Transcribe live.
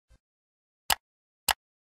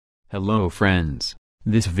Hello friends.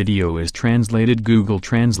 This video is translated Google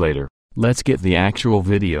Translator. Let's get the actual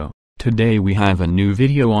video. Today we have a new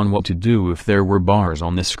video on what to do if there were bars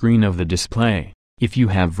on the screen of the display. If you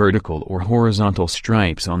have vertical or horizontal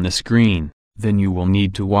stripes on the screen, then you will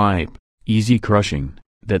need to wipe, easy crushing,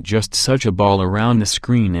 that just such a ball around the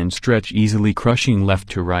screen and stretch easily crushing left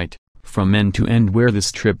to right, from end to end wear the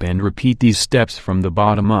strip and repeat these steps from the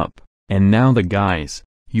bottom up. And now the guys.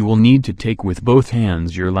 You will need to take with both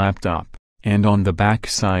hands your laptop, and on the back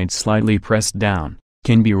side slightly press down,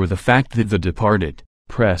 can be or the fact that the departed,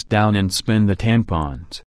 press down and spin the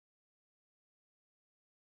tampons.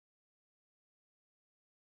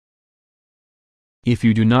 If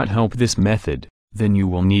you do not help this method, then you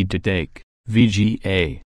will need to take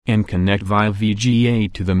VGA, and connect via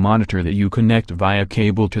VGA to the monitor that you connect via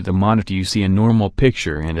cable to the monitor you see a normal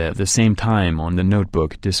picture and at the same time on the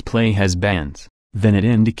notebook display has bands. Then it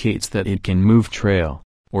indicates that it can move trail,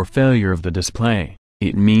 or failure of the display.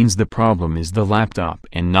 It means the problem is the laptop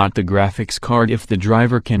and not the graphics card. If the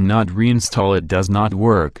driver cannot reinstall, it does not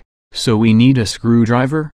work, so we need a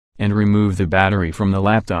screwdriver, and remove the battery from the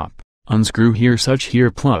laptop, unscrew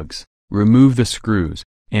here plugs, remove the screws,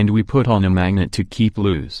 and we put on a magnet to keep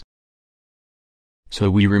loose. So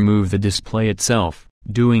we remove the display itself,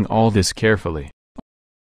 doing all this carefully.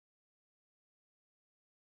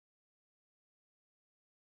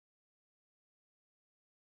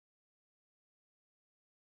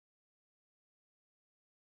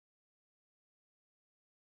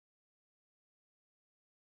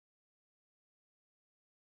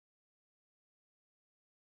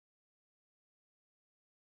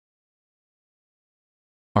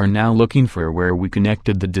 Are now looking for where we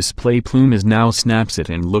connected the display. Plume is now snaps it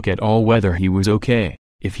and look at all whether he was okay.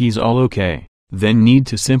 If he's all okay, then need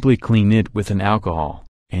to simply clean it with an alcohol,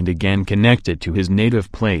 and again connect it to his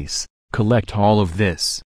native place. Collect all of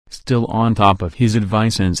this, still on top of his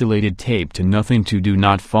advice insulated tape to nothing to do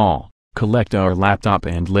not fall. Collect our laptop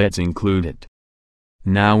and let's include it.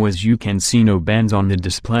 Now as you can see no bands on the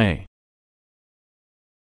display.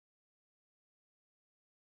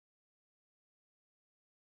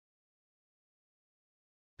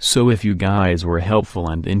 So if you guys were helpful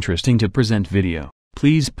and interesting to present video,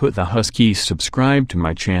 please put the Husky subscribe to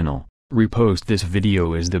my channel, repost this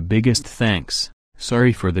video is the biggest thanks.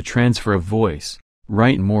 Sorry for the transfer of voice,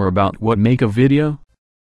 write more about what make a video.